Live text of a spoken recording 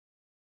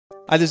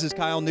Hi, this is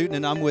Kyle Newton,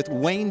 and I'm with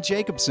Wayne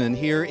Jacobson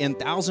here in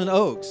Thousand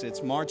Oaks.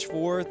 It's March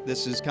 4th.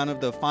 This is kind of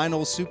the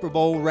final Super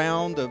Bowl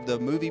round of the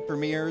movie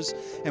premieres,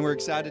 and we're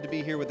excited to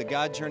be here with the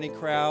God Journey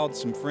crowd,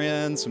 some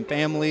friends, some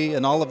family,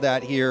 and all of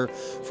that here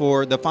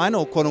for the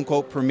final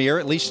quote-unquote premiere,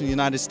 at least in the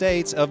United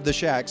States, of The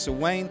Shack. So,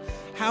 Wayne,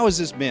 how has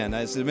this been?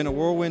 Has it been a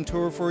whirlwind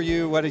tour for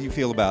you? What do you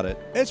feel about it?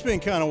 It's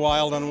been kind of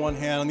wild on one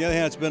hand. On the other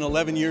hand, it's been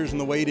 11 years in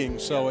the waiting,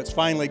 so it's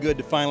finally good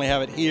to finally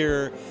have it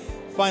here.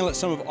 Finally let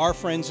some of our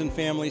friends and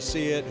family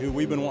see it, who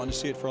we've been wanting to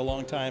see it for a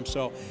long time.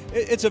 So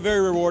it's a very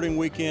rewarding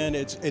weekend.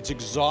 It's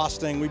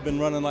exhausting. We've been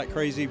running like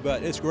crazy,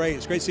 but it's great.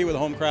 It's great to see it with a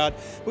home crowd.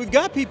 We've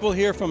got people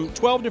here from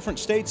 12 different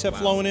states have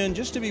flown in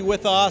just to be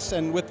with us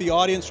and with the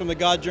audience from the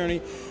God Journey,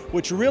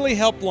 which really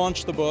helped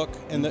launch the book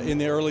in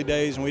the early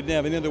days, and we didn't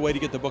have any other way to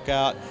get the book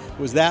out. It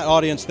was that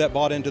audience that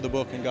bought into the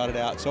book and got it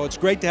out. So it's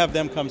great to have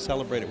them come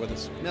celebrate it with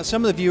us. Now,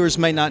 some of the viewers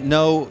may not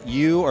know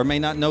you or may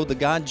not know the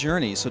God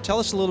Journey. So tell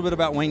us a little bit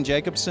about Wayne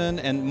Jacobson,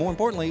 and more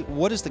importantly,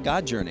 what is the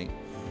God Journey?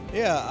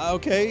 Yeah,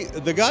 okay.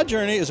 The God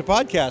Journey is a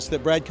podcast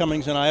that Brad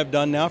Cummings and I have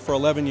done now for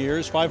 11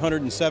 years,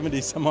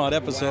 570 some odd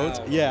episodes.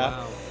 Wow. Yeah.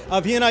 Wow.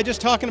 Of he and I just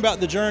talking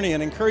about the journey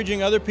and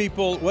encouraging other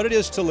people what it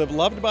is to live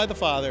loved by the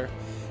Father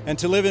and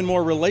to live in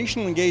more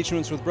relational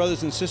engagements with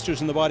brothers and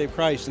sisters in the body of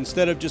Christ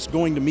instead of just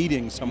going to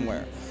meetings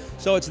somewhere.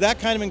 So it's that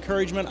kind of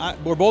encouragement.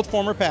 We're both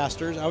former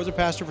pastors. I was a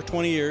pastor for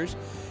 20 years.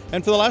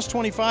 And for the last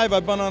 25,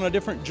 I've been on a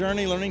different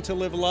journey, learning to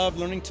live love,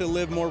 learning to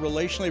live more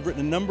relationally. I've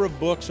written a number of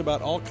books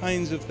about all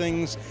kinds of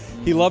things.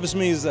 He Loves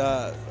Me is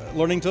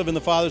Learning to Live in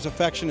the Father's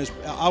Affection is,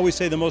 I always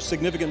say, the most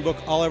significant book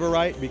I'll ever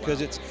write,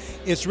 because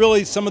it's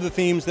really some of the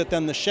themes that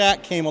then The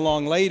Shack came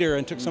along later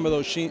and took some of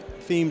those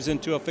themes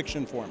into a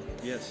fiction form.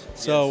 Yes.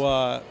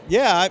 So,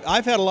 yeah,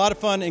 I've had a lot of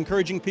fun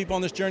encouraging people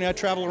on this journey. I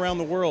travel around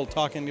the world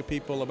talking to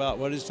people about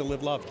what it is to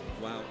live loved.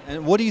 Wow.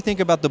 And what do you think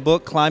about the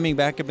book climbing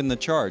back up in the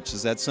charts?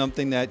 Is that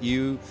something that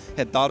you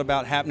had thought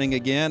about happening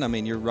again? I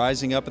mean, you're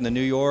rising up in the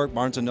New York,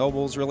 Barnes &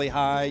 Noble's really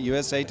high,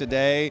 USA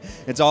Today.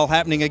 It's all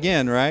happening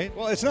again, right?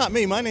 Well, it's not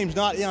me. My name's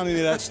not on any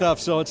of that stuff,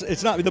 so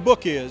it's not me. The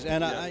book is,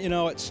 and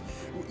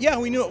yeah.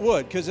 We knew it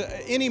would, because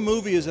any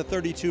movie is a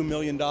 $32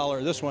 million,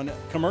 this one,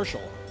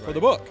 commercial for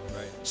the book.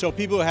 Right. So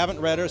people who haven't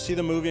read it see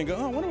the movie and go,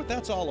 oh, I wonder what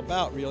that's all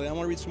about, really. I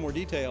want to read some more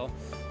detail.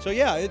 So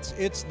yeah,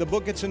 it's the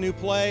book gets a new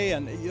play,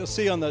 and you'll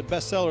see on the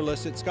bestseller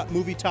list it's got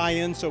movie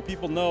tie-ins, so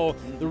people know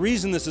the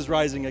reason this is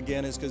rising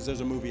again is because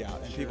there's a movie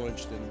out and people are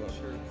interested in the book.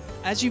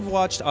 As you've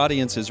watched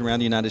audiences around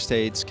the United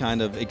States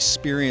kind of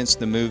experience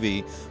the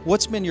movie,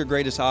 what's been your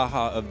greatest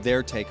aha of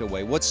their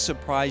takeaway? What's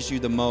surprised you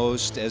the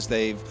most as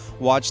they've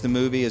watched the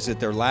movie? Is it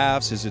their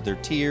laughs? Is it their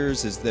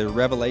tears? Is it their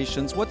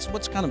revelations? What's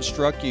kind of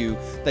struck you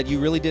that you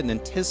really didn't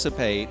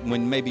anticipate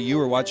when maybe you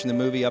were watching the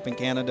movie up in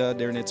Canada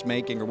during its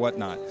making or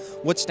whatnot?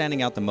 What's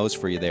standing out the most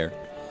for you there?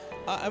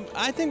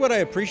 I think what I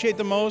appreciate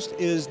the most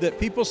is that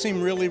people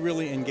seem really,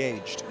 really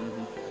engaged.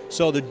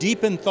 So the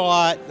deep in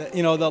thought,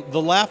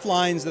 the laugh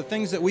lines, the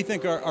things that we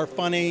think are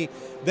funny,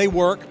 they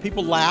work.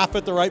 People laugh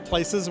at the right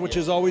places, which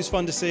is always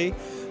fun to see.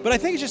 But I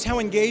think it's just how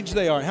engaged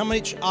they are, how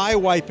much eye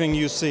wiping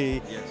you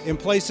see in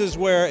places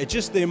where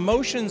the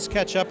emotions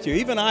catch up to you.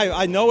 Even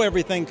I know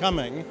everything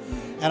coming,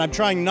 and I'm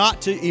trying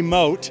not to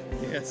emote.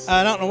 Yes.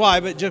 I don't know why,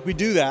 but just we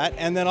do that,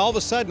 and then all of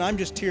a sudden I'm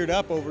just teared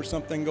up over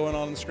something going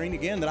on the screen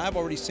again that I've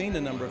already seen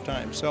a number of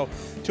times. So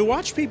to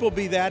watch people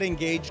be that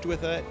engaged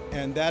with it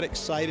and that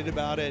excited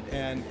about it,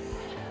 and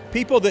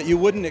people that you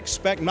wouldn't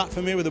expect, not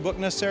familiar with the book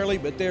necessarily,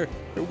 but they're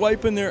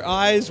wiping their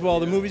eyes while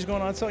the movie's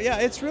going on. So yeah,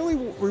 it's really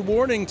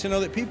rewarding to know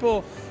that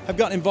people have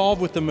gotten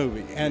involved with the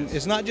movie, and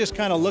it's not just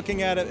kind of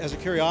looking at it as a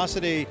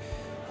curiosity.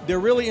 They're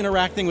really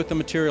interacting with the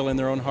material in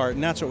their own heart,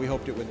 and that's what we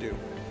hoped it would do.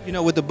 You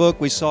know, with the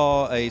book, we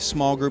saw a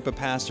small group of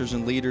pastors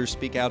and leaders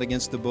speak out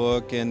against the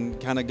book and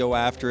kind of go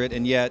after it,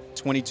 and yet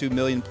 22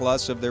 million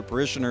plus of their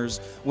parishioners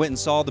went and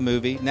saw the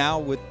movie.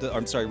 Now read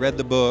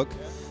the book.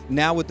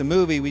 Now with the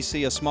movie, we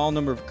see a small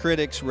number of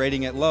critics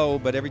rating it low,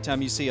 but every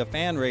time you see a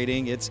fan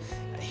rating, it's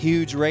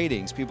huge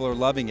ratings. People are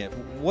loving it.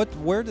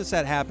 Where does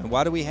that happen?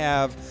 Why do we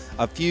have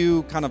a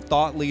few kind of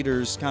thought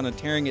leaders kind of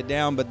tearing it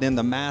down, but then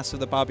the mass of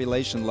the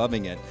population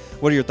loving it?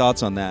 What are your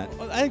thoughts on that?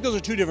 Well, I think those are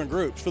two different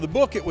groups. For the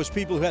book, it was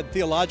people who had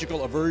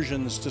theological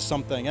aversions to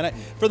something. And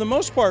for the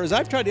most part, as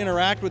I've tried to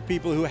interact with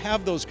people who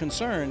have those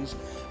concerns,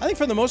 I think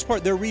for the most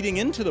part, they're reading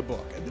into the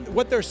book.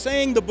 What they're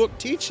saying the book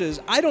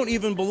teaches, I don't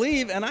even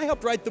believe, and I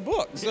helped write the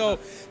book. So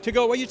to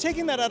go, well, you're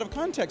taking that out of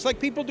context, like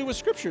people do with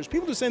scriptures.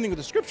 People do the same thing with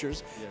the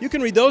scriptures. You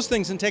can read those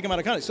things and take them out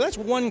of context. So that's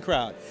one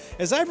crowd.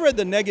 As I've read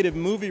the negative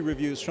movie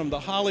reviews from the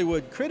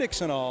Hollywood critics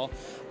and all,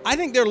 I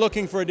think they're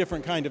looking for a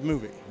different kind of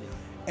movie.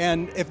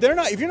 And if you're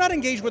not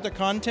engaged with the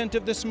content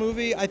of this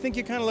movie, I think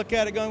you kind of look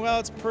at it going, well,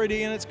 it's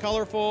pretty and it's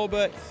colorful,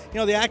 but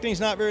the acting's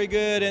not very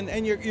good,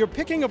 and you're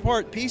picking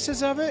apart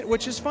pieces of it,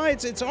 which is fine.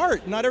 It's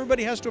art. Not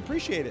everybody has to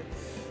appreciate it.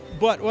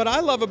 But what I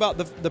love about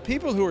the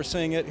people who are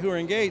seeing it, who are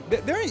engaged,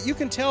 you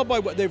can tell by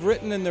what they've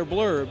written in their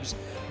blurbs,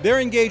 they're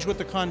engaged with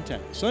the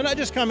content. So they're not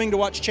just coming to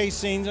watch chase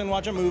scenes and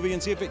watch a movie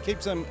and see if it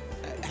keeps them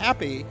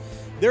happy.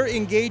 they're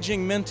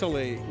engaging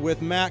mentally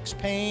with Mac's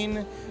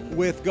pain,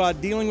 with God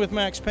dealing with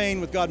Mac's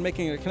pain, with God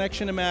making a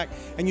connection to Mac,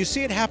 and you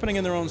see it happening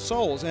in their own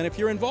souls. And if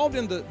you're involved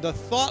in the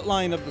thought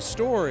line of the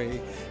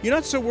story, you're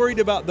not so worried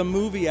about the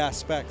movie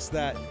aspects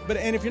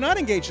and if you're not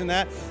engaged in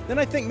that, then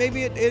I think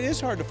maybe it is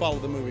hard to follow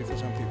the movie for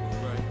some people.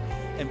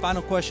 And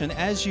final question,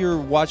 as you're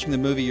watching the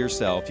movie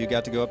yourself, you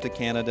got to go up to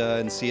Canada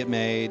and see it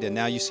made, and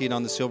now you see it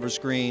on the silver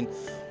screen.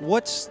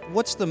 What's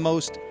the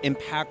most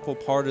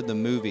impactful part of the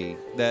movie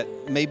that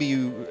maybe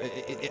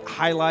it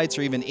highlights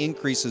or even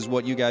increases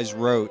what you guys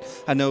wrote?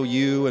 I know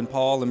you and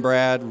Paul and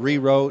Brad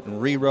rewrote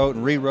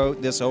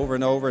this over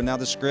and over, and now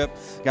the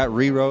script got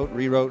rewrote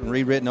and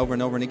rewritten over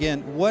and over and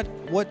again.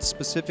 What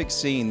specific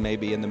scene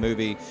maybe in the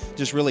movie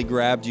just really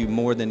grabbed you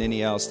more than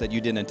any else that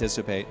you didn't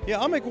anticipate? Yeah,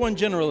 I'll make one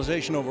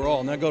generalization overall,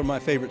 and then go to my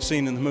favorite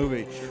scene in the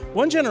movie.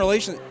 One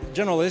generalization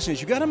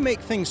is you got to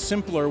make things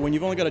simpler when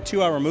you've only got a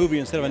 2-hour movie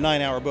instead of a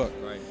 9-hour book.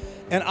 Right.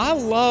 And I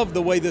love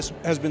the way this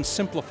has been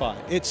simplified.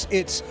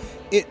 It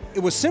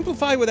was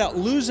simplified without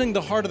losing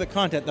the heart of the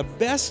content. The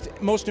best,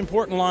 most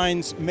important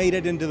lines made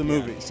it into the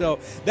movie. So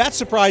that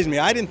surprised me.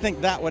 I didn't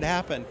think that would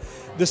happen.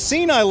 The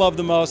scene I love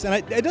the most, and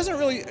it doesn't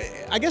really,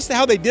 I guess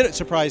how they did it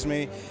surprised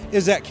me,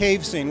 is that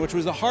cave scene, which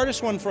was the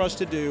hardest one for us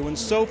to do. When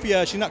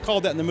Sophia, she's not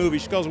called that in the movie,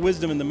 she calls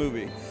wisdom in the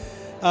movie.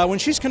 When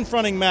she's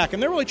confronting Mac,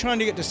 and they're really trying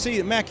to get to see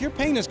that, Mac, your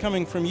pain is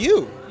coming from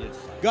you. Yes.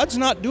 God's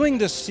not doing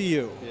this to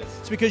you. Yes.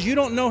 It's because you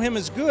don't know him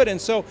as good. And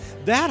so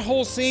that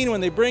whole scene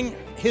when they bring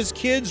his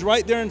kids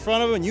right there in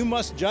front of him and you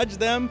must judge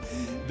them,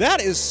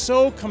 that is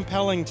so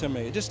compelling to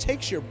me. It just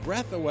takes your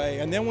breath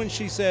away. And then when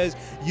she says,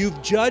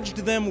 you've judged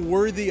them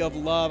worthy of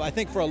love, I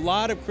think for a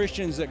lot of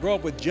Christians that grow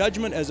up with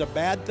judgment as a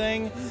bad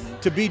thing,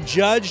 to be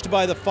judged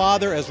by the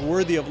Father as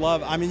worthy of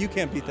love, I mean, you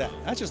can't beat that.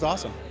 That's just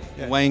awesome.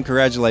 Yeah. Wayne,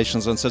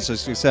 congratulations on such a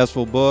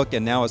successful book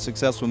and now a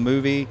successful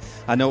movie.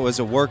 I know it was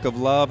a work of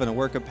love and a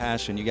work of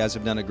passion. You guys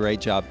have done a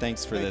great job.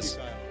 Thanks for this.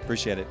 Thank you, Kyle.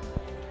 Appreciate it.